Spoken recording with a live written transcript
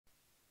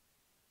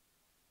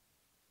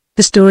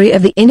The Story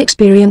of the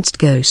Inexperienced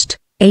Ghost,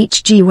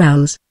 H.G.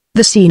 Wells.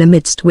 The scene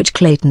amidst which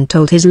Clayton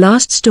told his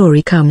last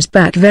story comes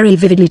back very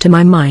vividly to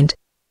my mind.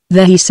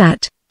 There he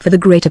sat, for the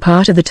greater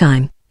part of the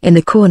time, in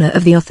the corner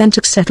of the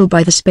authentic settle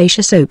by the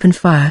spacious open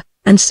fire,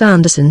 and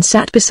Sanderson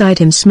sat beside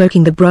him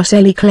smoking the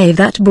Broceli clave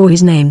that bore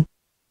his name.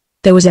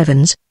 There was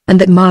Evans,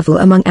 and that marvel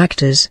among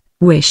actors,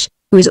 Wish,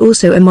 who is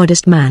also a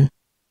modest man.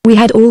 We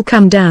had all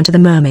come down to the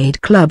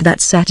Mermaid Club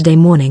that Saturday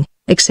morning,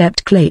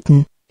 except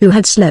Clayton, who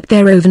had slept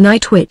there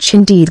overnight, which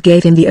indeed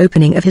gave him the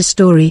opening of his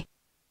story.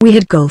 We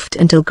had golfed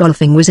until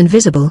golfing was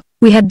invisible,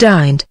 we had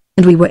dined,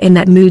 and we were in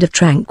that mood of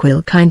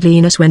tranquil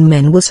kindliness when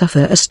men will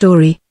suffer a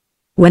story.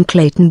 When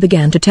Clayton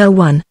began to tell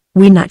one,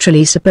 we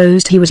naturally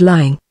supposed he was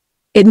lying.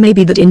 It may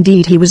be that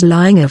indeed he was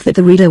lying, of that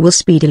the reader will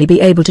speedily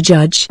be able to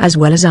judge as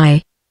well as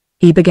I.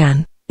 He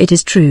began, it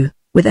is true,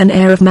 with an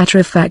air of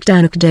matter-of-fact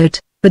anecdote,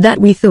 but that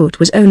we thought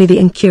was only the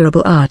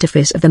incurable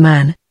artifice of the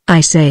man,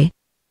 I say.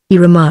 He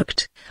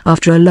remarked,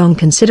 after a long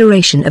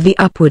consideration of the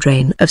upward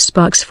rain of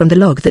sparks from the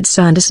log that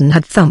Sanderson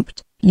had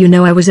thumped, "You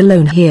know I was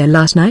alone here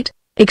last night,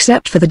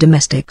 except for the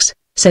domestics,"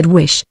 said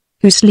Wish.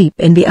 "Who sleep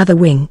in the other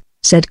wing,"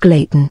 said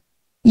Clayton.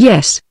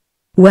 "Yes."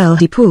 Well,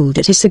 he pulled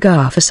at his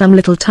cigar for some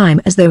little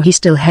time as though he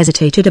still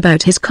hesitated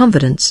about his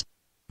confidence.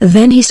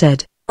 Then he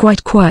said,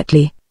 quite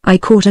quietly, "I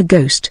caught a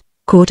ghost."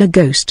 "Caught a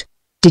ghost?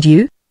 Did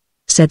you?"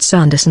 said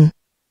Sanderson.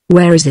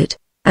 "Where is it?"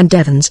 And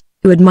Evans,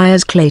 who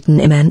admires Clayton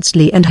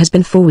immensely and has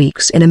been for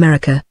weeks in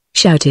America,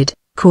 shouted,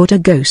 "Caught a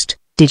ghost,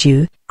 did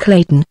you,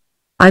 Clayton?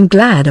 I'm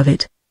glad of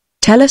it.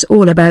 Tell us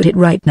all about it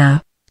right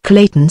now."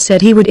 Clayton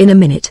said he would in a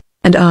minute,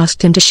 and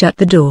asked him to shut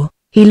the door.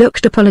 He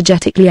looked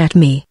apologetically at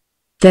me.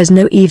 "There's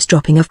no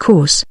eavesdropping, of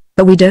course,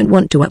 but we don't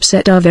want to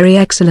upset our very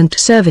excellent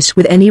service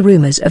with any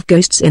rumors of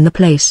ghosts in the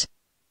place.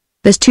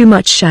 There's too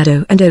much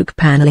shadow and oak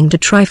paneling to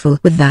trifle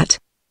with that.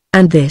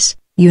 And this,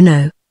 you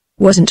know,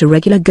 wasn't a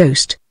regular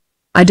ghost.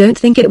 I don't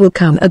think it will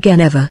come again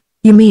ever."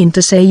 "You mean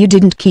to say you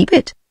didn't keep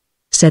it?"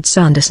 said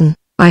Sanderson.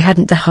 "I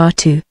hadn't the heart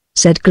to,"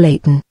 said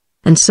Clayton,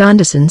 and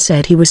Sanderson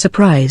said he was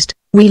surprised.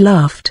 We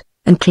laughed,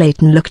 and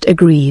Clayton looked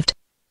aggrieved.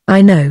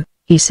 "I know,"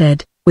 he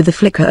said, with the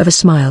flicker of a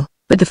smile,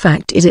 "but the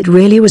fact is it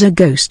really was a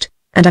ghost,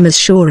 and I'm as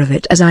sure of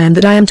it as I am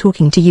that I am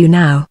talking to you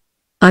now.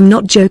 I'm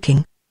not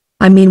joking.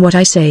 I mean what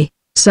I say."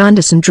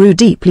 Sanderson drew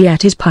deeply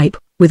at his pipe,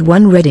 with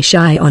one reddish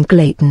eye on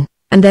Clayton,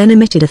 and then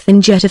emitted a thin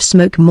jet of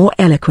smoke more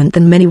eloquent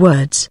than many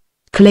words.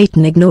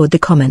 Clayton ignored the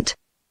comment.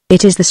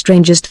 "It is the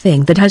strangest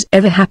thing that has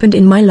ever happened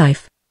in my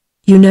life.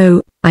 You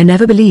know, I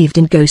never believed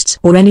in ghosts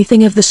or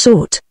anything of the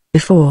sort,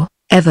 before,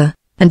 ever,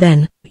 and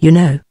then, you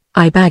know,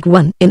 I bag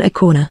one in a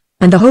corner,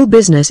 and the whole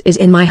business is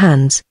in my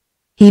hands."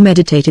 He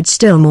meditated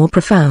still more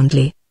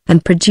profoundly,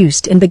 and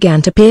produced and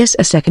began to pierce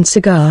a second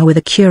cigar with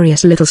a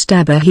curious little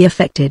stabber he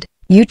affected.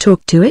 "You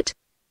talked to it?"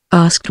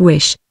 asked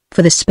Wish.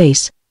 "For the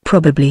space,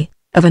 probably,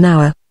 of an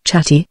hour,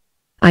 Chatty,"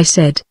 I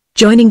said,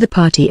 joining the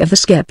party of the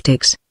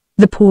skeptics.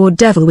 "The poor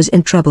devil was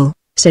in trouble,"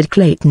 said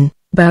Clayton,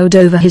 bowed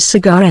over his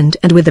cigar end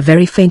and with the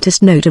very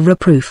faintest note of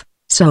reproof.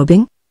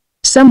 "Sobbing?"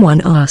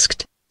 someone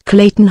asked.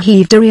 Clayton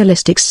heaved a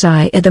realistic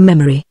sigh at the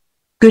memory.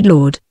 "Good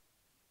Lord,"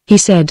 he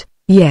said.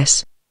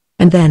 "Yes."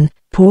 And then,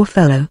 "Poor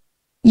fellow."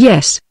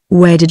 "Yes."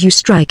 "Where did you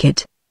strike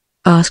it?"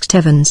 asked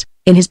Evans,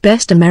 in his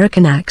best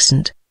American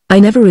accent. "I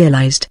never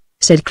realized,"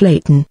 said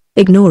Clayton,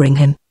 ignoring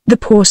him, "the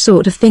poor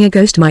sort of thing a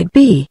ghost might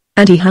be,"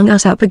 and he hung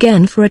us up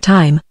again for a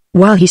time,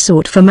 while he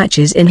sought for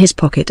matches in his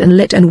pocket and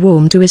lit and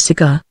warmed to his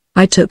cigar.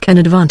 "I took an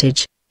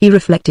advantage," he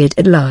reflected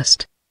at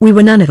last. "We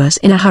were none of us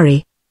in a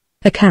hurry.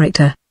 A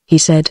character," he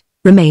said,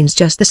 "remains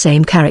just the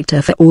same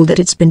character for all that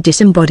it's been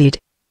disembodied.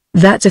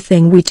 That's a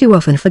thing we too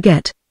often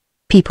forget.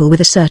 People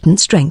with a certain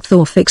strength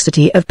or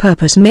fixity of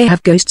purpose may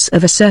have ghosts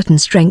of a certain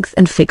strength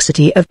and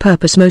fixity of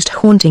purpose. Most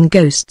haunting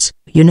ghosts,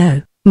 you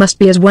know, must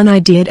be as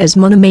one-idead as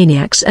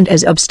monomaniacs and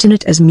as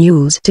obstinate as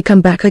mules to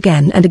come back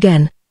again and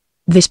again.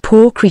 This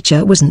poor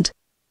creature wasn't."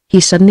 He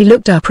suddenly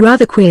looked up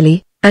rather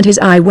queerly, and his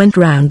eye went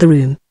round the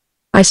room.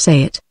 "I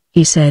say it,"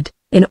 he said,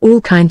 in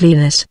all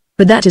kindliness,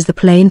 "but that is the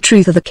plain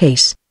truth of the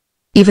case.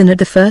 Even at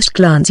the first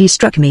glance he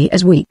struck me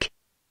as weak."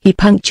 He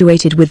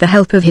punctuated with the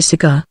help of his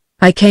cigar.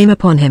 "I came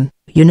upon him,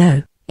 you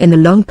know, in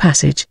the long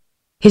passage.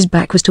 His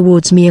back was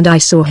towards me and I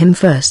saw him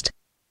first.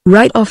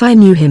 Right off I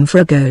knew him for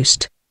a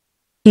ghost.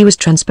 He was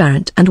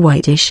transparent and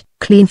whitish.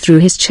 Clean through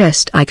his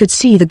chest I could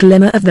see the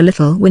glimmer of the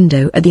little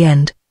window at the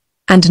end.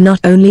 And not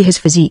only his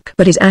physique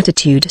but his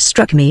attitude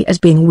struck me as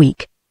being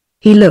weak.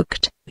 He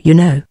looked, you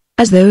know,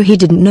 as though he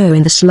didn't know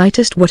in the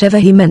slightest whatever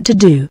he meant to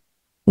do.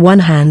 One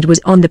hand was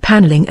on the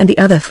paneling and the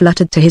other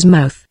fluttered to his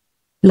mouth.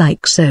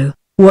 Like so."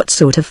 "What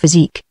sort of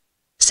physique?"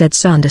 said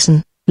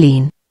Sanderson.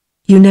 "Lean.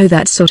 You know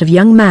that sort of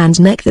young man's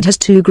neck that has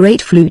two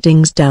great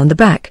flutings down the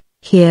back,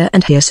 here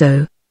and here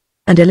so.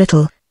 And a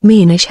little,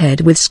 meanish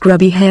head with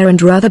scrubby hair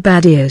and rather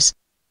bad ears.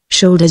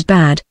 Shoulders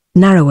bad,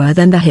 narrower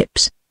than the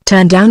hips,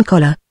 turn-down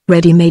collar,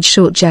 ready-made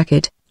short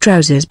jacket,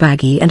 trousers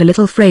baggy and a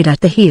little frayed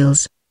at the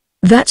heels.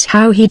 That's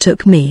how he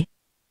took me.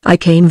 I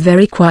came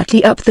very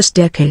quietly up the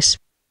staircase.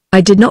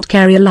 I did not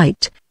carry a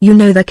light. You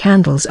know the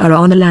candles are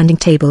on the landing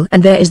table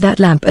and there is that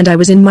lamp, and I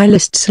was in my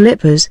list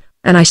slippers,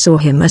 and I saw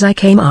him as I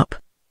came up.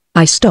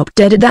 I stopped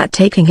dead at that,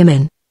 taking him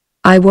in.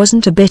 I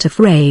wasn't a bit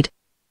afraid.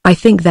 I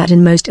think that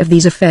in most of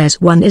these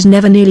affairs one is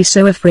never nearly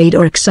so afraid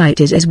or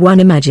excited as one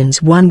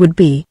imagines one would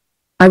be.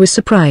 I was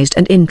surprised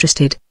and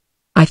interested.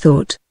 I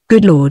thought,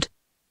 good Lord,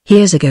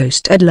 here's a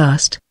ghost at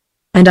last.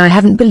 And I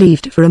haven't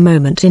believed for a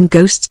moment in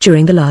ghosts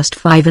during the last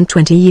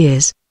 25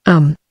 years.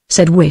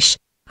 Said Wish.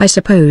 I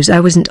suppose I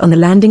wasn't on the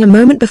landing a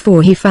moment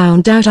before he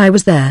found out I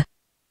was there.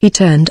 He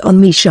turned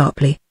on me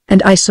sharply,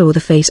 and I saw the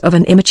face of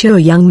an immature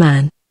young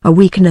man, a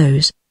weak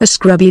nose, a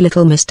scrubby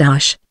little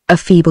moustache, a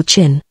feeble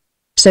chin.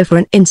 So for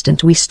an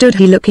instant we stood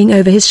here looking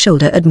over his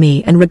shoulder at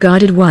me and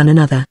regarded one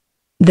another.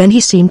 Then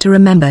he seemed to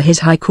remember his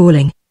high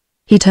calling.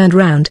 He turned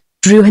round,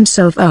 drew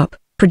himself up,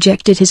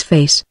 projected his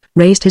face,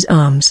 raised his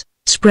arms,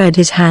 spread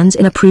his hands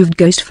in approved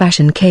ghost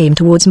fashion, came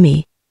towards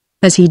me.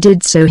 As he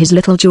did so his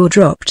little jaw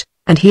dropped,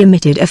 and he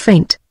emitted a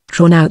faint,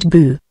 drawn-out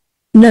boo.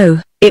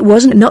 No, it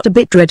wasn't, not a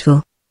bit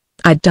dreadful.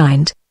 I'd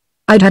dined.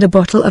 I'd had a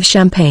bottle of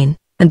champagne,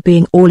 and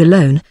being all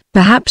alone,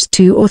 perhaps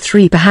 2 or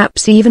 3,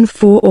 perhaps even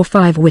 4 or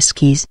 5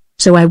 whiskies,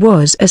 so I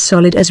was as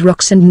solid as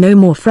rocks and no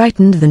more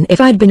frightened than if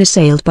I'd been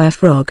assailed by a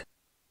frog.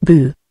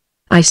 Boo.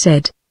 I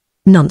said.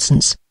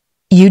 Nonsense.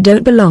 You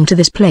don't belong to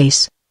this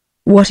place.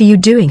 What are you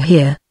doing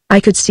here? I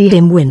could see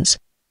him wince.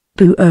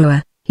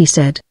 Boo-oa, he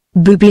said.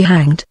 Boo be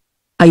hanged.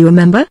 Are you a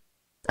member?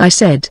 I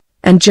said,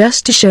 and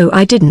just to show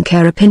I didn't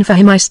care a pin for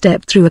him I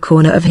stepped through a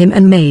corner of him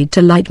and made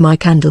to light my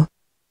candle.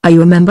 Are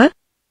you a member?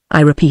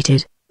 I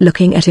repeated,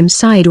 looking at him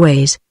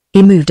sideways.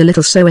 He moved a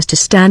little so as to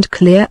stand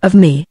clear of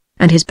me,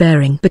 and his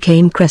bearing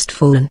became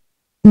crestfallen.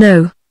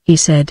 No, he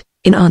said,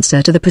 in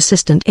answer to the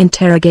persistent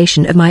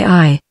interrogation of my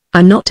eye,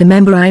 I'm not a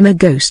member, I'm a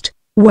ghost.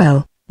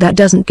 Well, that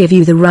doesn't give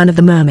you the run of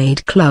the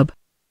Mermaid Club.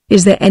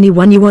 Is there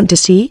anyone you want to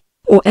see,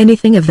 or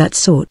anything of that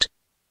sort?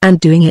 And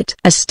doing it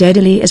as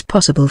steadily as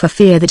possible for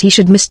fear that he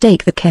should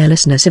mistake the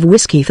carelessness of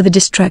whiskey for the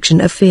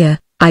distraction of fear,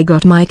 I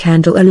got my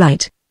candle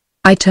alight.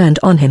 I turned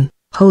on him,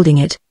 holding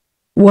it.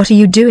 What are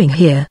you doing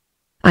here?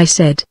 I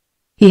said.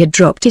 He had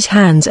dropped his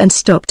hands and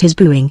stopped his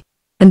booing.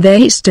 And there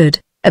he stood,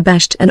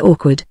 abashed and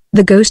awkward,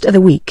 the ghost of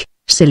the weak,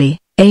 silly,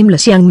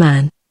 aimless young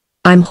man.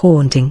 I'm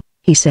haunting,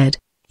 he said.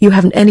 You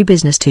haven't any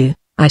business to,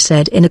 I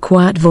said in a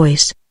quiet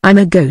voice. I'm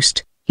a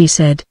ghost, he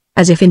said,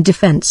 as if in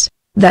defense.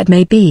 That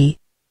may be,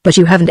 but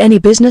you haven't any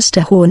business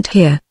to haunt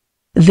here.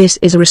 This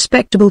is a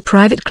respectable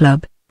private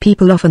club.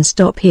 People often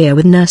stop here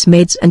with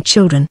nursemaids and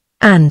children,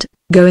 and,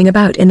 going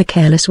about in the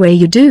careless way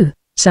you do,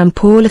 some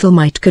poor little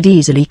mite could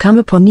easily come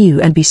upon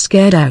you and be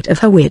scared out of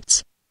her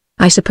wits.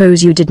 I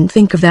suppose you didn't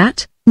think of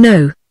that?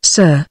 No,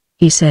 sir,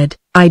 he said.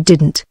 I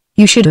didn't.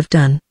 You should have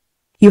done.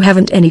 You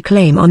haven't any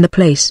claim on the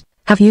place,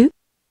 have you?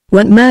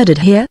 Weren't murdered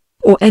here,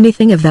 or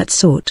anything of that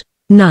sort?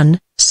 None,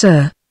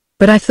 sir.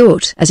 But I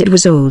thought as it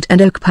was old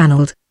and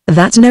oak-panelled,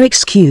 that's no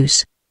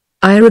excuse.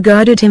 I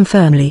regarded him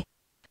firmly.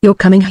 Your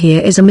coming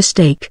here is a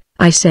mistake,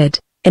 I said,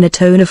 in a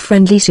tone of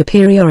friendly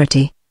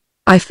superiority.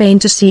 I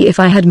feigned to see if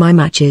I had my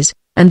matches,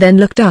 and then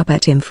looked up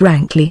at him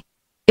frankly.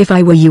 If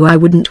I were you I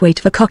wouldn't wait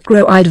for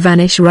cockcrow, I'd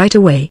vanish right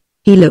away.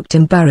 He looked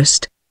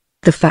embarrassed.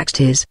 The fact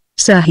is,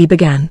 sir, he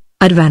began.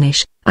 I'd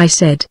vanish, I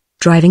said,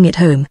 driving it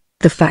home.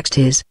 The fact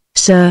is,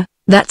 sir,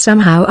 that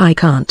somehow I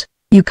can't.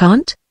 You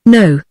can't?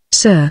 No,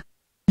 sir.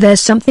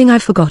 There's something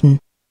I've forgotten.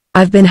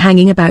 I've been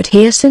hanging about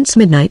here since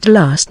midnight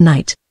last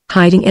night,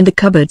 hiding in the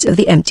cupboards of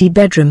the empty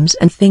bedrooms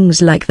and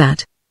things like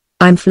that.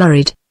 I'm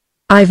flurried.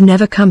 I've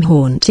never come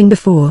haunting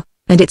before,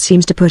 and it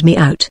seems to put me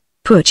out.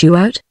 Put you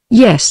out?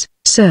 Yes,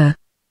 sir.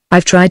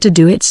 I've tried to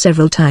do it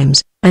several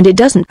times, and it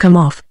doesn't come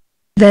off.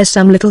 There's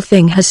some little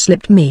thing has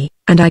slipped me,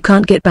 and I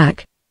can't get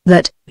back.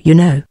 That, you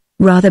know,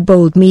 rather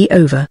bowled me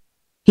over.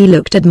 He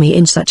looked at me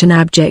in such an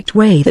abject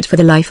way that for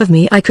the life of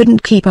me I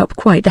couldn't keep up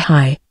quite the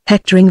high,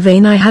 hectoring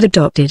vein I had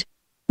adopted.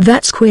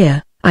 That's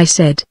queer, I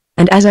said,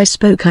 and as I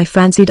spoke I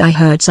fancied I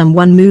heard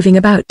someone moving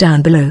about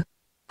down below.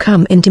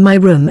 Come into my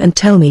room and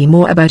tell me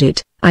more about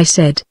it, I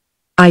said.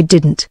 I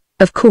didn't,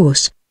 of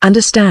course,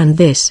 understand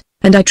this,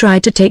 and I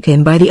tried to take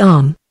him by the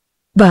arm.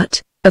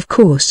 But, of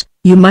course,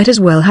 you might as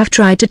well have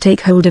tried to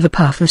take hold of a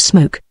puff of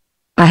smoke.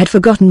 I had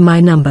forgotten my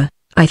number,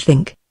 I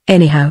think.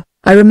 Anyhow,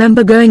 I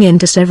remember going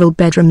into several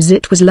bedrooms.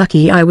 It was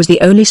lucky I was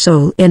the only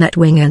soul in that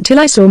wing until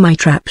I saw my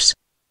traps.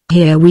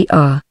 Here we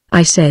are,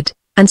 I said,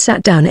 and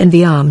sat down in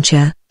the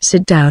armchair.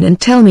 Sit down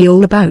and tell me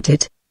all about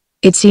it.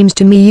 It seems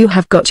to me you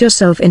have got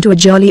yourself into a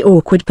jolly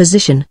awkward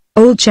position,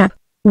 old chap.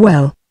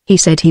 Well, he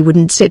said he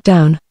wouldn't sit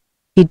down.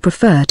 He'd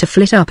prefer to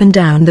flit up and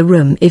down the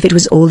room if it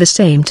was all the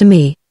same to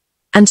me.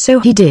 And so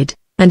he did,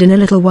 and in a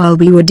little while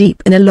we were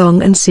deep in a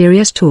long and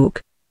serious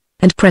talk.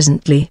 And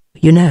presently,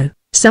 you know,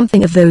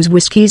 something of those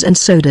whiskies and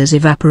sodas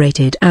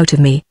evaporated out of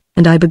me,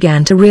 and I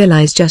began to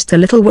realize just a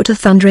little what a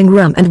thundering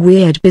rum and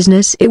weird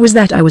business it was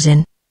that I was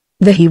in.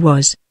 There he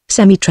was,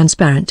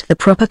 semi-transparent, the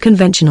proper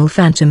conventional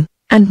phantom,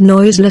 and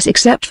noiseless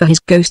except for his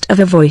ghost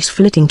of a voice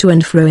flitting to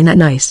and fro in that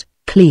nice,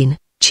 clean,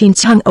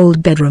 chintz-hung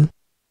old bedroom.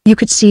 You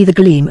could see the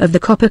gleam of the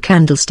copper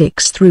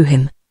candlesticks through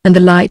him, and the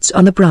lights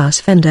on the brass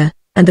fender,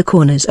 and the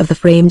corners of the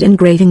framed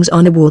engravings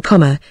on the wall,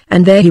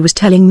 and there he was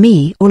telling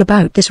me all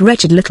about this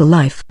wretched little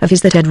life of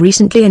his that had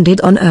recently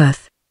ended on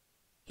Earth.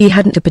 He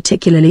hadn't a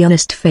particularly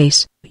honest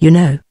face, you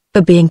know,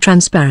 but being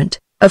transparent,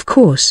 of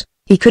course,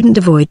 he couldn't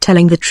avoid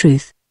telling the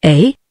truth,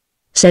 eh?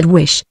 Said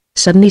Wish,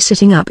 suddenly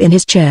sitting up in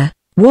his chair.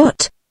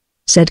 What?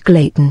 Said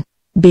Clayton.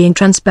 Being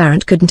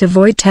transparent couldn't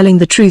avoid telling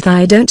the truth.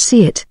 I don't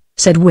see it,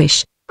 said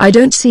Wish. I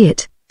don't see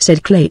it,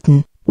 said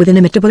Clayton, with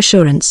inimitable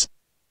assurance.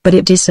 But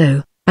it is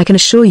so, I can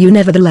assure you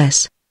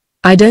nevertheless.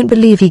 I don't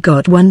believe he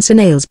got once a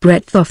nail's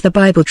breadth off the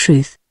Bible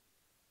truth.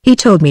 He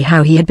told me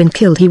how he had been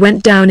killed. He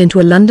went down into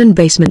a London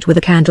basement with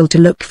a candle to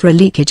look for a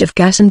leakage of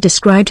gas and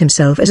described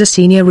himself as a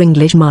senior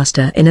English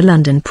master in a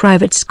London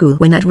private school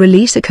when that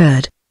release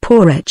occurred.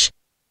 Poor wretch.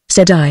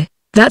 Said I.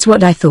 That's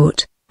what I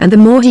thought, and the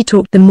more he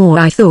talked the more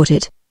I thought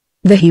it.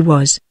 There he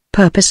was,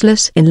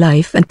 purposeless in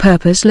life and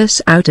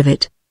purposeless out of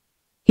it.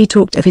 He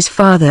talked of his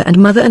father and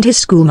mother and his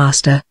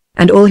schoolmaster,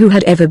 and all who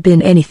had ever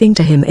been anything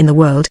to him in the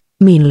world,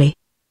 meanly.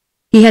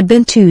 He had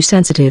been too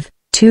sensitive,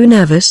 too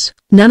nervous,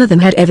 none of them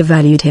had ever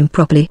valued him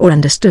properly or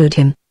understood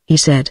him, he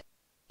said.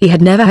 He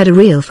had never had a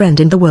real friend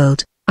in the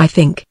world, I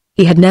think,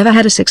 he had never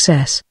had a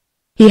success.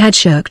 He had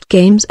shirked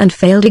games and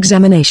failed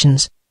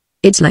examinations.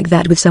 It's like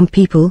that with some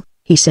people,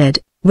 he said,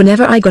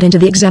 whenever I got into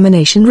the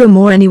examination room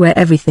or anywhere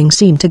everything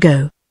seemed to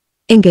go.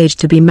 Engaged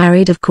to be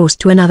married of course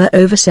to another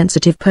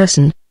oversensitive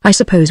person, I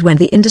suppose when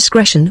the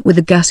indiscretion with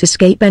the gas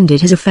escape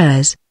ended his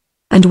affairs.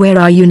 And where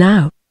are you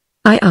now?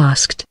 I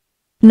asked.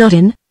 Not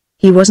in.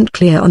 He wasn't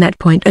clear on that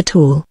point at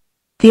all.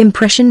 The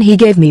impression he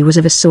gave me was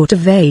of a sort of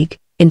vague,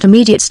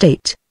 intermediate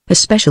state, a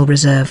special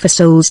reserve for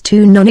souls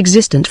too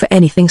non-existent for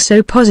anything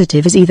so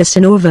positive as either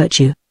sin or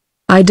virtue.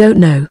 I don't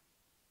know.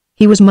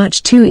 He was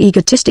much too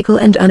egotistical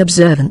and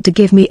unobservant to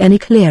give me any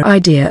clear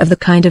idea of the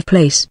kind of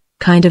place,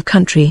 kind of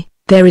country,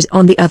 there is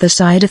on the other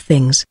side of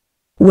things.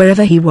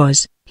 Wherever he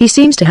was, he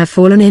seems to have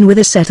fallen in with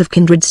a set of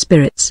kindred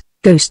spirits,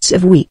 ghosts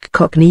of weak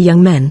Cockney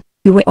young men,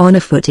 who were on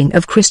a footing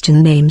of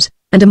Christian names,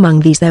 and among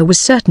these there was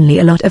certainly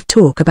a lot of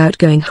talk about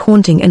going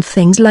haunting and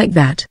things like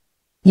that.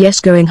 Yes,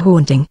 going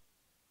haunting.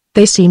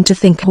 They seemed to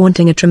think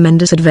haunting a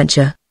tremendous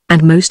adventure,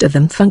 and most of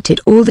them funked it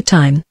all the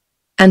time.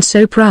 And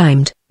so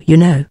primed, you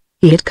know,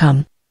 he had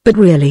come, but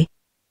really,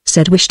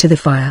 said Wish to the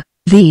fire,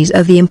 these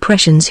are the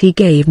impressions he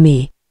gave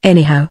me,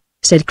 anyhow,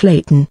 said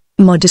Clayton,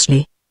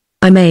 modestly.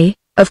 I may,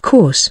 of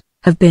course,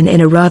 have been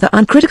in a rather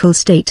uncritical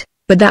state,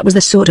 but that was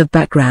the sort of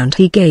background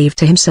he gave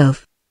to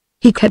himself.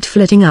 He kept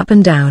flitting up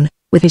and down,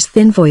 with his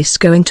thin voice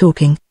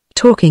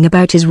talking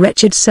about his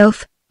wretched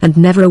self, and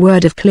never a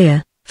word of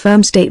clear,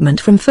 firm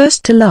statement from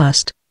first to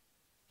last.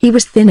 He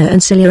was thinner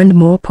and sillier and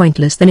more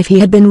pointless than if he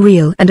had been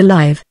real and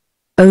alive.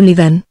 Only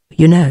then,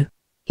 you know,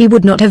 he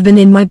would not have been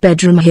in my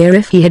bedroom here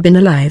if he had been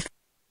alive.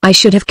 I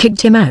should have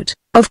kicked him out.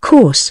 Of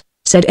course,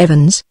 said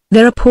Evans,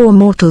 there are poor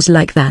mortals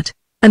like that,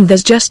 and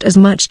there's just as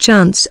much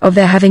chance of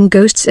their having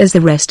ghosts as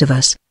the rest of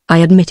us, I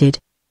admitted.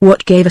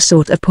 What gave a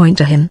sort of point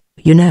to him,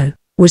 you know,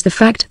 was the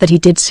fact that he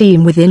did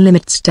seem within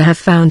limits to have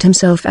found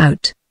himself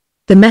out.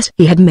 The mess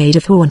he had made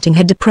of haunting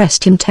had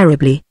depressed him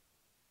terribly.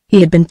 He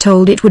had been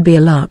told it would be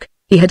a lark,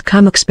 he had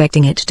come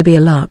expecting it to be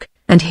a lark,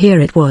 and here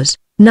it was,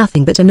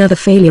 nothing but another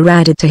failure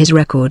added to his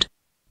record.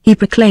 He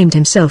proclaimed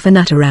himself an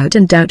utter out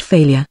and out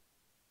failure.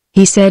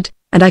 He said,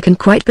 and I can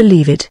quite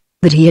believe it,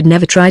 that he had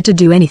never tried to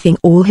do anything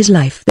all his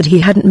life that he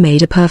hadn't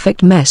made a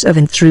perfect mess of,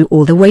 and through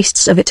all the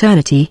wastes of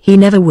eternity he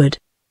never would.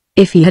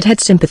 If he had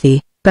had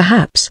sympathy,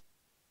 perhaps.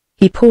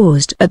 He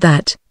paused at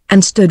that,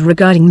 and stood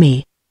regarding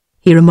me.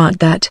 He remarked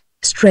that,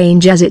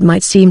 strange as it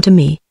might seem to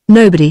me,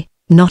 nobody,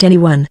 not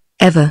anyone,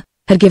 ever,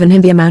 had given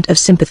him the amount of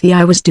sympathy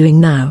I was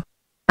doing now.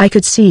 I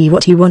could see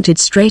what he wanted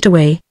straight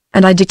away,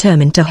 and I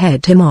determined to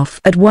head him off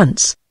at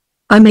once.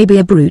 I may be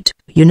a brute,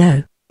 you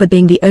know, but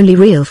being the only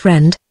real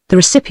friend, the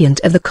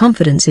recipient of the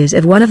confidences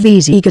of one of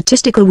these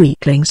egotistical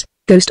weaklings,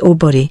 ghost or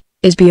body,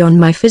 is beyond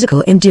my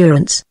physical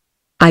endurance.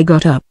 I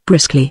got up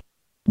briskly.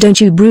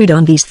 Don't you brood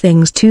on these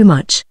things too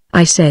much,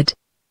 I said.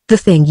 The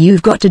thing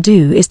you've got to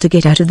do is to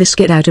get out of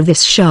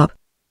this sharp.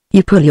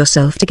 You pull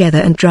yourself together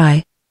and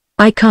try.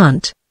 I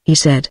can't, he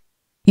said.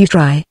 You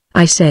try,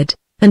 I said,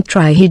 and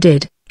try he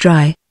did,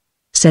 try.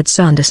 Said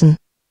Sanderson.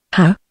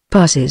 How?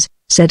 Passes,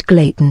 said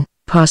Clayton.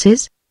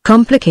 Passes?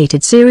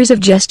 Complicated series of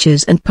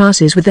gestures and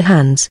passes with the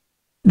hands.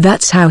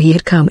 That's how he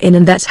had come in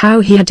and that's how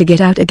he had to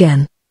get out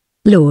again.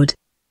 Lord.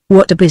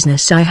 What a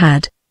business I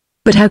had.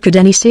 But how could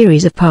any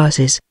series of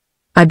passes?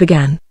 I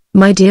began.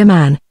 My dear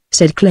man,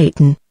 said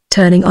Clayton,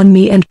 turning on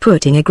me and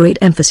putting a great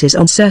emphasis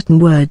on certain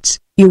words,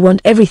 you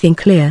want everything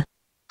clear.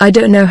 I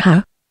don't know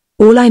how.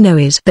 All I know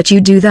is that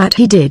you do that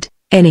he did,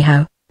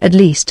 anyhow, at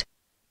least.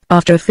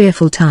 After a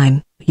fearful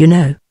time, you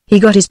know, he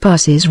got his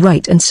passes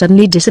right and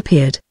suddenly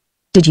disappeared.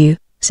 Did you,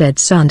 said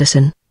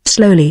Sanderson,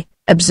 slowly,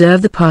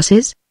 observe the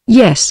passes?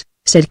 Yes,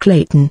 said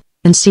Clayton,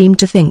 and seemed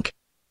to think.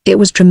 It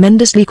was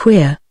tremendously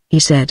queer, he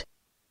said.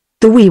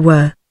 We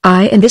were,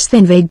 I and this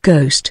thin vague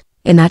ghost,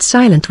 in that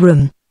silent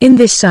room, in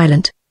this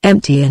silent,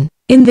 empty inn,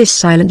 in this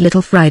silent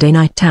little Friday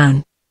night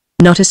town.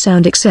 Not a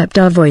sound except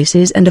our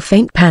voices and a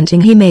faint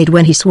panting he made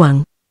when he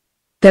swung.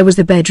 There was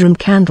the bedroom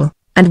candle,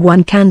 and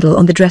one candle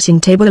on the dressing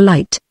table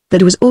alight,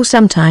 that was all.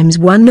 Sometimes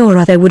one or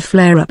other would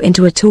flare up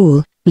into a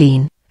tall,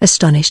 lean,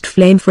 astonished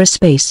flame for a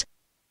space.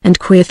 And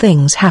queer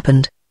things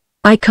happened.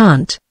 "I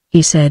can't,"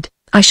 he said,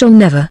 "I shall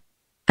never."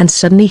 And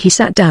suddenly he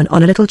sat down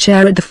on a little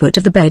chair at the foot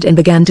of the bed and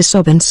began to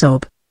sob and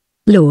sob.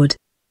 Lord!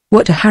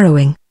 What a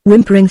harrowing,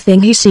 whimpering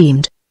thing he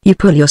seemed. "You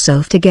pull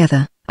yourself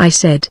together," I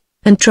said,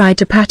 and tried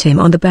to pat him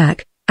on the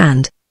back,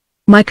 and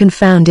my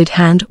confounded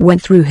hand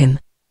went through him.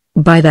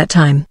 By that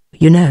time,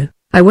 you know,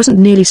 I wasn't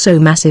nearly so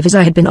massive as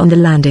I had been on the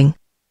landing.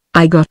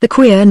 I got the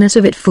queerness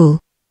of it full.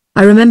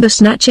 I remember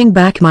snatching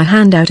back my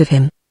hand out of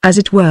him, as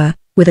it were,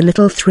 with a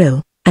little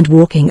thrill, and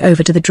walking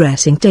over to the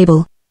dressing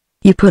table.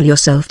 "You pull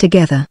yourself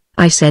together,"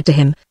 I said to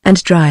him,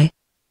 "and try."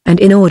 And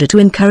in order to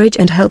encourage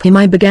and help him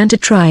I began to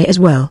try as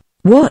well.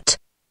 "What?"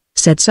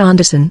 said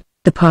Sanderson.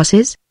 "The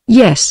passes?"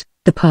 "Yes,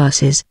 the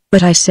passes,"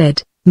 but I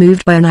said,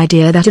 moved by an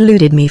idea that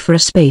eluded me for a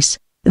space.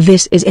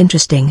 "This is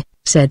interesting,"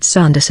 said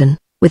Sanderson,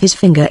 with his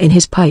finger in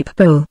his pipe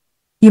bowl.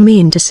 "You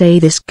mean to say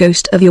this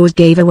ghost of yours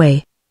gave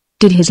away?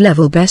 Did his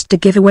level best to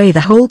give away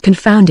the whole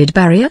confounded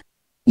barrier?"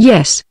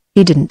 "Yes,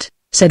 he didn't,"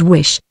 said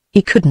Wish,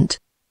 "he couldn't.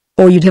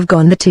 Or you'd have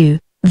gone there too."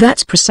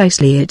 "That's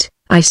precisely it,"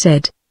 I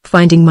said,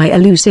 finding my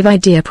elusive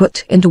idea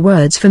put into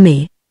words for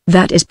me.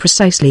 "That is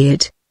precisely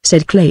it,"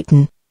 said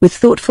Clayton, with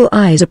thoughtful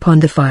eyes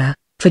upon the fire.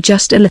 For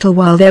just a little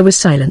while there was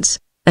silence.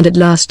 "And at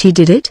last he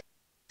did it?"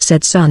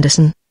 said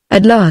Sanderson.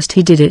 "At last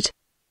he did it.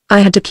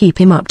 I had to keep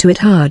him up to it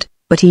hard,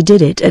 but he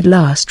did it at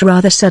last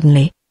rather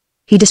suddenly.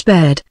 He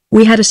despaired.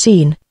 We had a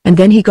scene, and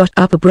then he got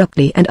up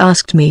abruptly and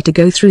asked me to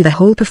go through the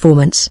whole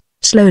performance,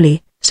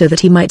 slowly, so that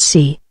he might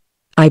see.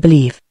 I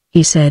believe,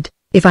 he said,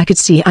 if I could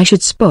see I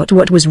should spot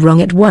what was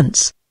wrong at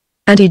once.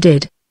 And he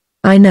did.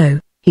 "I know,"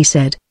 he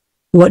said.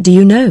 "What do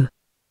you know?"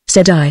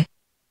 said I.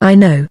 "I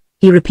know,"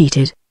 he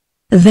repeated.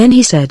 Then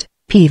he said,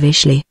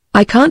 peevishly,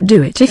 "I can't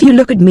do it if you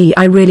look at me.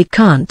 I really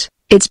can't.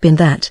 It's been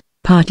that,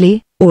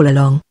 partly, all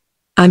along.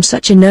 I'm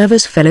such a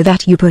nervous fellow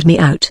that you put me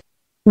out."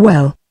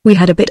 Well, we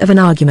had a bit of an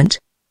argument.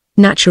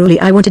 Naturally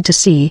I wanted to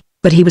see,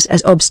 but he was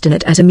as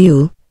obstinate as a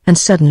mule, and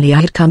suddenly I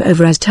had come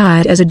over as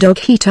tired as a dog.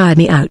 He tired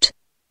me out.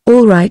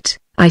 "All right,"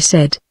 I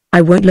said,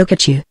 "I won't look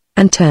at you,"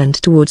 and turned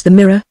towards the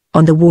mirror,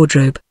 on the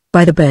wardrobe,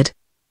 by the bed.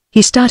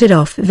 He started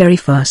off very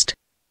fast.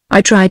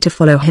 I tried to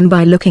follow him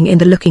by looking in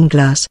the looking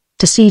glass,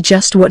 to see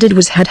just what it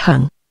was had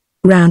hung.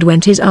 Round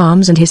went his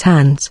arms and his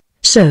hands,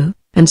 so,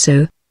 and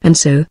so, and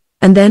so,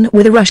 and then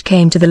with a rush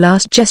came to the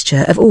last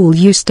gesture of all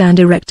you stand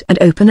erect and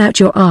open out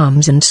your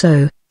arms and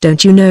so,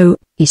 don't you know,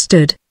 he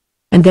stood.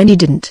 And then he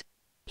didn't.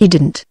 He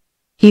didn't.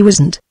 He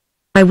wasn't.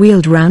 I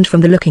wheeled round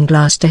from the looking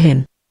glass to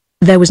him.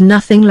 There was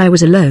nothing. I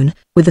was alone,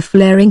 with the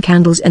flaring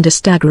candles and a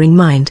staggering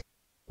mind.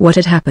 What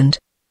had happened?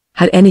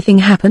 Had anything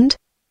happened?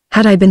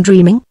 Had I been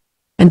dreaming?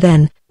 And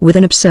then, with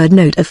an absurd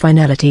note of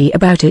finality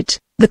about it,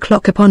 the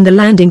clock upon the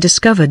landing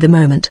discovered the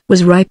moment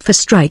was ripe for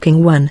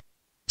striking one.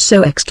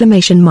 So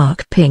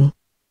ping.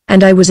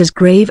 And I was as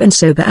grave and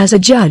sober as a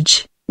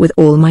judge, with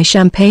all my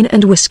champagne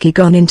and whiskey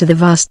gone into the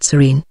vast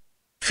serene.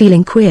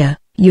 Feeling queer,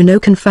 you know,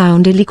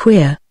 confoundedly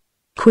queer.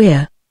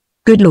 Queer.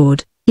 Good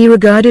Lord, he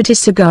regarded his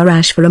cigar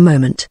ash for a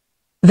moment.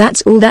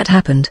 "That's all that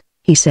happened,"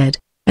 he said.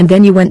 "And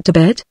then you went to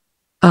bed?"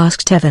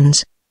 asked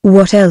Evans.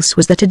 "What else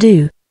was there to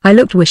do?" I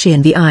looked Wish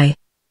in the eye.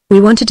 We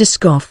wanted to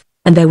scoff,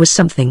 and there was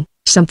something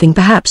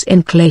perhaps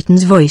in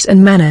Clayton's voice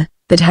and manner,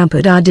 that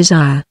hampered our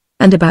desire.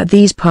 "And about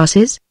these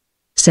passes?"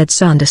 said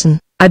Sanderson.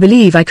 "I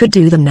believe I could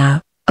do them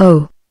now."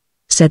 "Oh,"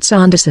 said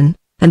Sanderson,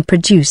 and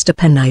produced a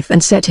penknife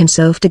and set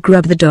himself to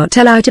grub the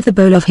dottel out of the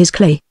bowl of his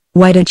clay.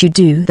 "Why don't you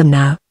do them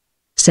now?"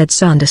 said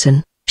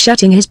Sanderson,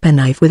 shutting his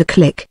penknife with a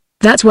click.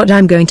 "That's what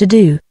I'm going to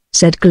do,"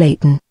 said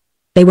Clayton.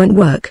 "They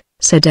won't work,"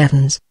 said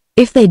Evans.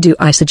 "If they do,"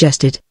 I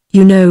suggested.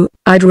 "You know,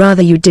 I'd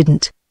rather you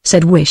didn't,"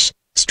 said Wish,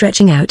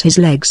 stretching out his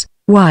legs.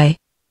 "Why?"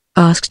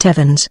 asked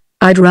Evans.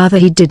 "I'd rather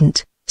he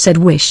didn't," said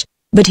Wish.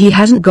 "But he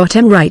hasn't got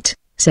 'em right,"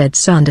 said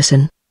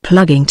Sanderson,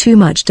 plugging too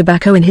much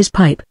tobacco in his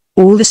pipe.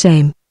 "All the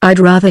same, I'd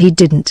rather he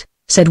didn't,"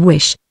 said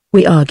Wish.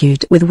 We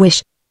argued with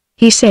Wish.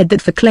 He said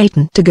that for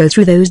Clayton to go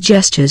through those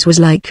gestures was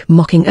like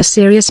mocking a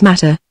serious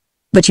matter.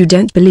 "But you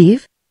don't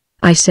believe?"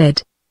 I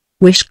said.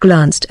 Wish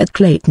glanced at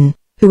Clayton,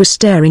 who was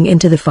staring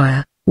into the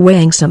fire,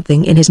 weighing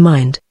something in his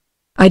mind.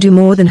 "I do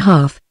more than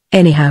half,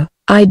 anyhow."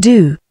 "I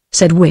do,"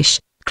 said Wish.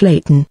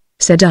 "Clayton,"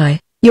 said I,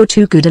 "you're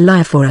too good a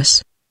liar for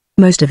us.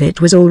 Most of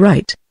it was all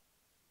right.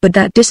 But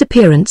that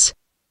disappearance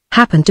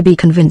happened to be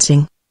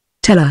convincing.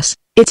 Tell us."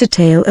 "It's a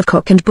tale of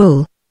cock and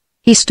bull."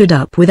 He stood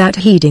up without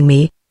heeding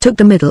me, took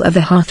the middle of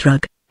the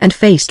hearthrug, and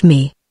faced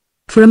me.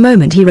 For a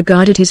moment he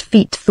regarded his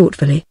feet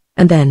thoughtfully,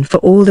 and then for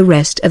all the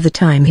rest of the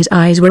time his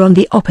eyes were on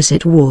the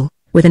opposite wall,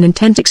 with an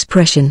intent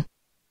expression.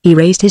 He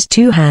raised his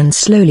two hands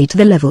slowly to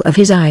the level of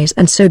his eyes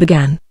and so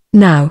began.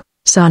 "Now,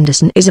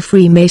 Sanderson is a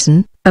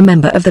Freemason, a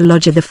member of the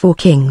Lodge of the Four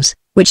Kings,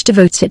 which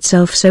devotes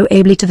itself so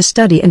ably to the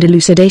study and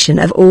elucidation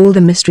of all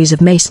the mysteries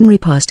of Masonry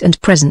past and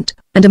present,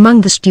 and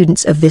among the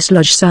students of this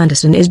lodge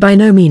Sanderson is by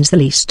no means the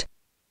least.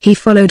 He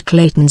followed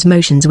Clayton's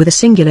motions with a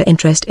singular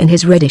interest in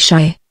his reddish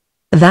eye.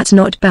 "That's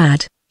not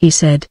bad," he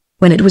said,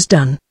 when it was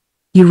done.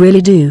 "You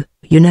really do,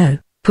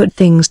 put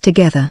things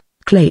together,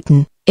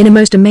 Clayton, in a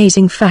most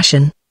amazing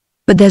fashion.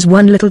 But there's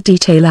one little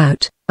detail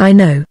out." "I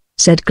know,"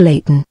 said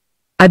Clayton.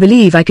 "I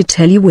believe I could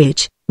tell you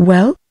which."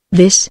 "Well,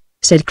 this,"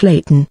 said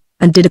Clayton,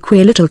 and did a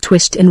queer little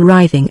twist in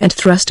writhing and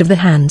thrust of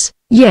the hands.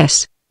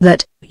 "Yes,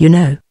 that,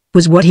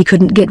 was what he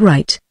couldn't get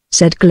right,"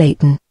 said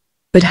Clayton.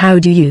 "But how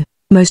do you,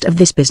 most of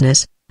this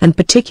business, and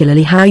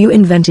particularly how you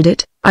invented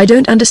it, I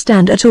don't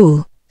understand at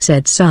all,"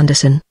 said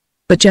Sanderson.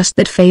 "But just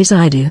that phase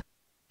I do."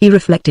 He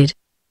reflected.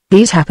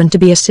 These happened to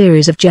be a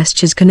series of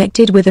gestures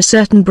connected with a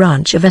certain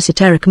branch of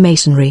esoteric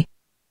masonry.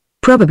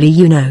 "Probably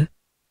you know.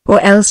 Or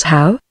else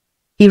how?"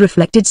 He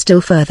reflected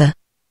still further.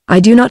 "I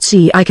do not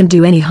see I can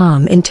do any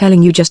harm in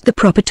telling you just the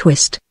proper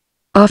twist.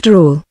 After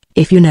all,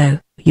 if you know,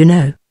 you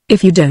know,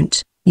 if you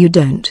don't, you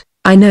don't."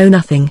 "I know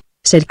nothing,"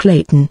 said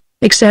Clayton,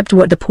 "except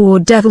what the poor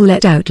devil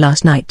let out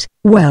last night."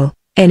 "Well,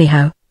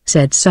 anyhow,"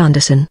 said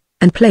Sanderson,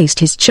 and placed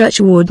his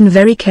church warden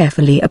very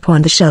carefully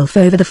upon the shelf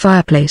over the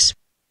fireplace.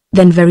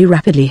 Then very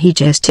rapidly he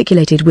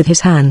gesticulated with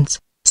his hands.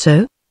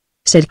 "So?"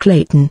 said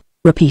Clayton,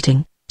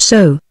 repeating.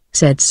 "So,"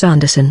 said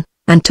Sanderson,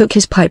 and took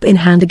his pipe in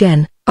hand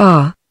again.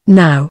 "Ah,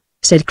 now,"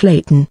 said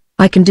Clayton,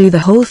 "I can do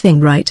the whole thing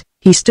right."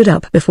 He stood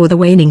up before the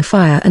waning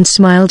fire and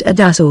smiled at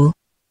us all.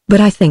 But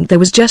I think there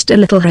was just a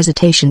little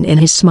hesitation in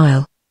his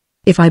smile.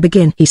 "If I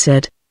begin," he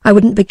said. "I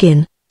wouldn't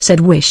begin," said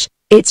Wish.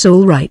 "It's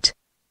all right,"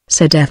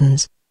 said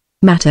Evans.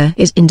 "Matter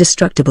is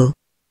indestructible.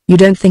 You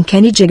don't think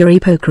any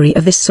jiggery-pokery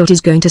of this sort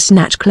is going to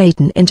snatch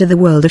Clayton into the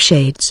world of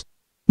shades?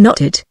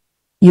 Not it.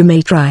 You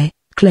may try,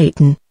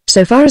 Clayton,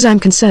 so far as I'm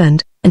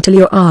concerned, until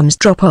your arms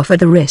drop off at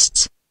the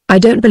wrists." "I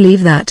don't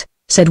believe that,"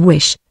 said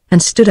Wish,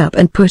 and stood up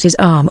and put his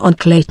arm on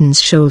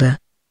Clayton's shoulder.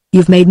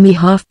 "You've made me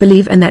half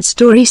believe in that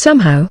story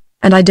somehow,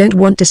 and I don't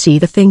want to see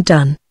the thing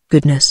done."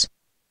 "Goodness,"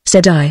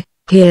 said I.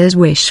 "Here's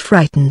Wish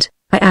frightened."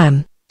 "I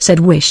am," said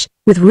Wish,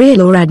 with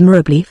real or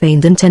admirably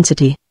feigned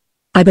intensity.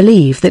 "I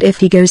believe that if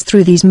he goes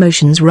through these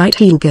motions right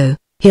he'll go."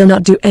 "He'll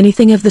not do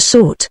anything of the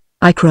sort,"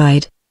 I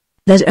cried.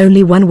 "There's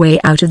only one way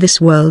out of this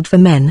world for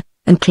men,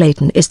 and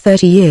Clayton is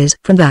 30 years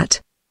from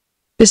that.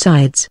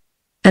 Besides,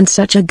 and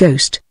such a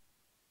ghost."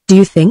 "Do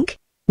you think?"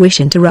 Wish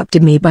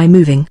interrupted me by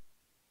moving.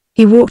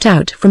 He walked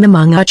out from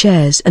among our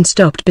chairs and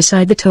stopped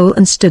beside the table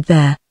and stood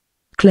there.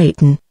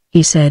 "Clayton,"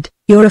 he said.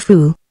 "You're a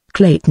fool."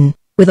 Clayton,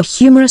 with a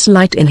humorous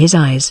light in his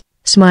eyes,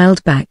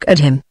 smiled back at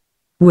him.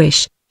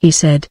 "Wish," he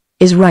said,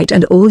 "is right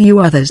and all you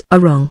others are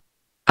wrong.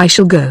 I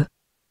shall go.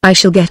 I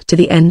shall get to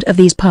the end of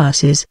these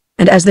passes,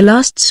 and as the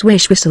last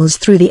swish whistles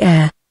through the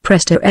air,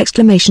 presto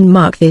exclamation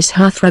mark, this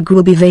hearthrug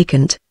will be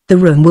vacant, the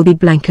room will be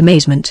blank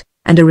amazement,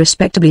 and a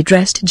respectably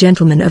dressed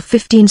gentleman of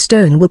 15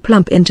 stone will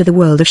plump into the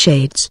world of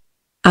shades.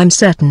 I'm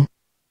certain.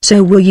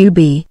 So will you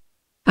be."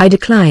 I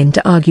declined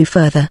to argue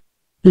further.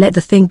 "Let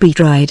the thing be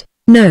tried."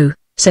 "No,"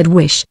 said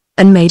Wish,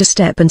 and made a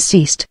step and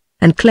ceased,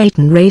 and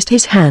Clayton raised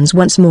his hands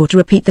once more to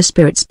repeat the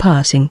spirit's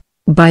passing.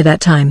 By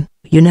that time,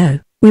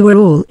 we were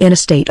all in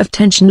a state of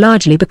tension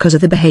largely because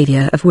of the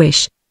behavior of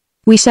Wish.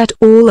 We sat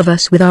all of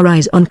us with our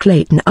eyes on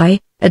Clayton, I,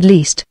 at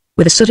least,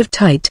 with a sort of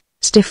tight,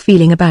 stiff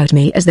feeling about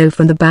me as though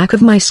from the back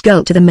of my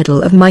skull to the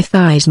middle of my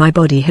thighs my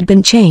body had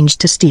been changed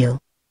to steel.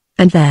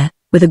 And there,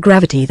 with a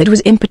gravity that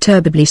was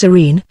imperturbably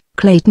serene,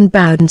 Clayton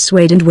bowed and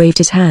swayed and waved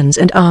his hands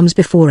and arms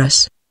before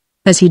us.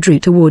 As he drew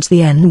towards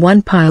the end,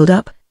 one piled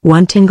up,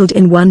 one tingled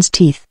in one's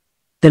teeth.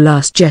 The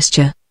last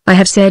gesture, I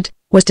have said,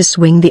 was to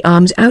swing the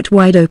arms out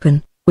wide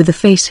open, with the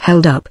face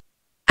held up.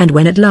 And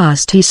when at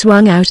last he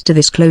swung out to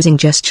this closing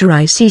gesture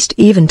I ceased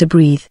even to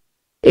breathe.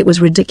 It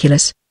was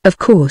ridiculous, of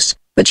course,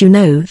 but you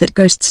know that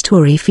ghost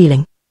story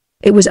feeling.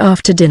 It was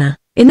after dinner,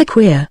 in the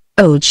queer,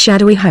 old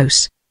shadowy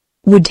house.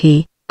 Would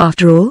he,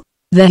 after all?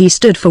 There he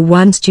stood for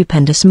one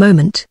stupendous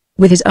moment,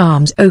 with his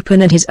arms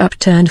open and his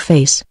upturned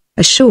face,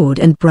 assured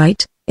and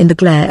bright, in the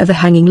glare of the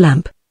hanging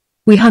lamp.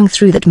 We hung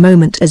through that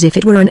moment as if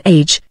it were an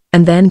age,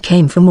 and then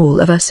came from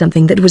all of us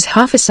something that was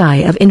half a sigh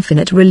of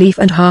infinite relief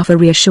and half a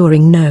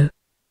reassuring no.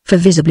 For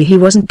visibly he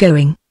wasn't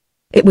going.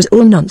 It was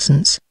all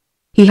nonsense.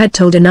 He had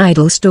told an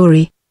idle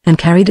story, and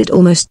carried it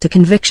almost to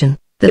conviction,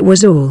 that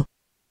was all.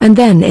 And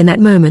then in that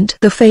moment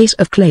the face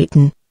of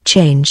Clayton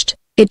changed.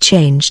 It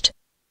changed.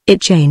 It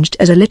changed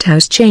as a lit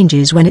house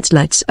changes when its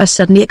lights are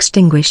suddenly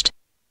extinguished.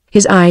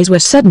 His eyes were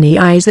suddenly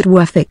eyes that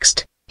were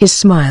fixed, his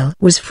smile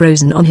was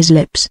frozen on his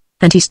lips,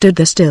 and he stood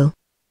there still.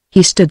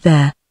 He stood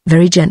there,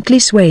 very gently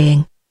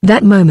swaying.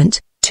 That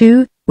moment,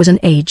 too, was an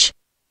age.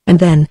 And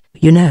then,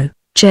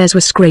 chairs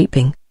were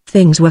scraping,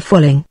 things were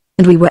falling,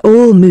 and we were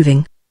all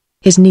moving.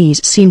 His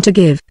knees seemed to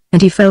give,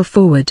 and he fell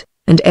forward,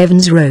 and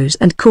Evans rose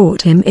and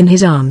caught him in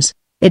his arms.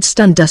 It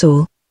stunned us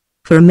all.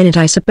 For a minute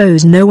I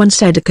suppose no one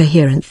said a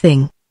coherent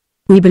thing.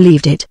 We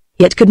believed it,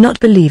 yet could not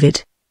believe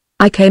it.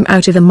 I came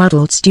out of a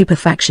muddled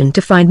stupefaction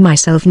to find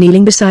myself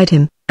kneeling beside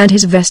him, and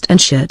his vest and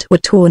shirt were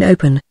torn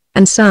open,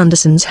 and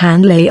Sanderson's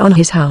hand lay on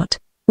his heart.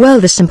 Well,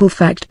 the simple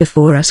fact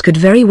before us could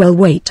very well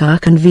wait our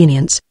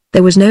convenience.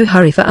 There was no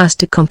hurry for us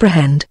to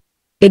comprehend.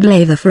 It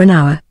lay there for an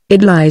hour.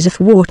 It lies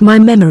athwart my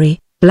memory,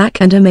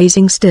 black and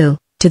amazing still,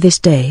 to this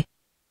day.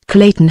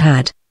 Clayton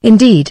had,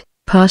 indeed,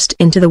 passed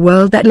into the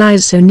world that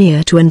lies so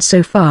near to and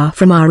so far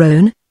from our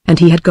own, and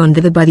he had gone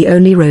thither by the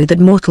only road that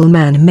mortal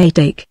man may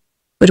take.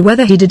 But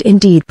whether he did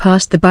indeed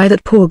pass by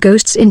that poor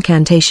ghost's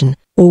incantation,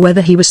 or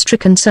whether he was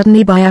stricken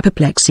suddenly by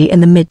apoplexy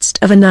in the midst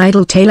of an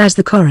idle tale as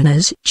the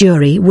coroner's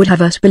jury would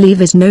have us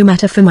believe, is no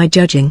matter for my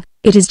judging.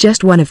 It is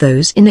just one of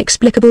those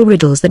inexplicable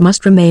riddles that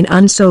must remain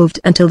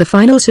unsolved until the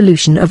final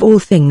solution of all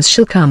things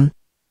shall come.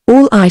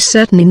 All I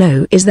certainly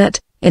know is that,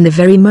 in the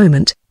very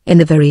moment, in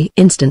the very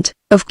instant,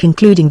 of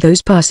concluding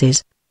those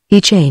passes, he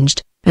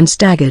changed, and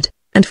staggered,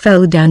 and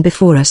fell down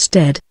before us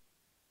dead.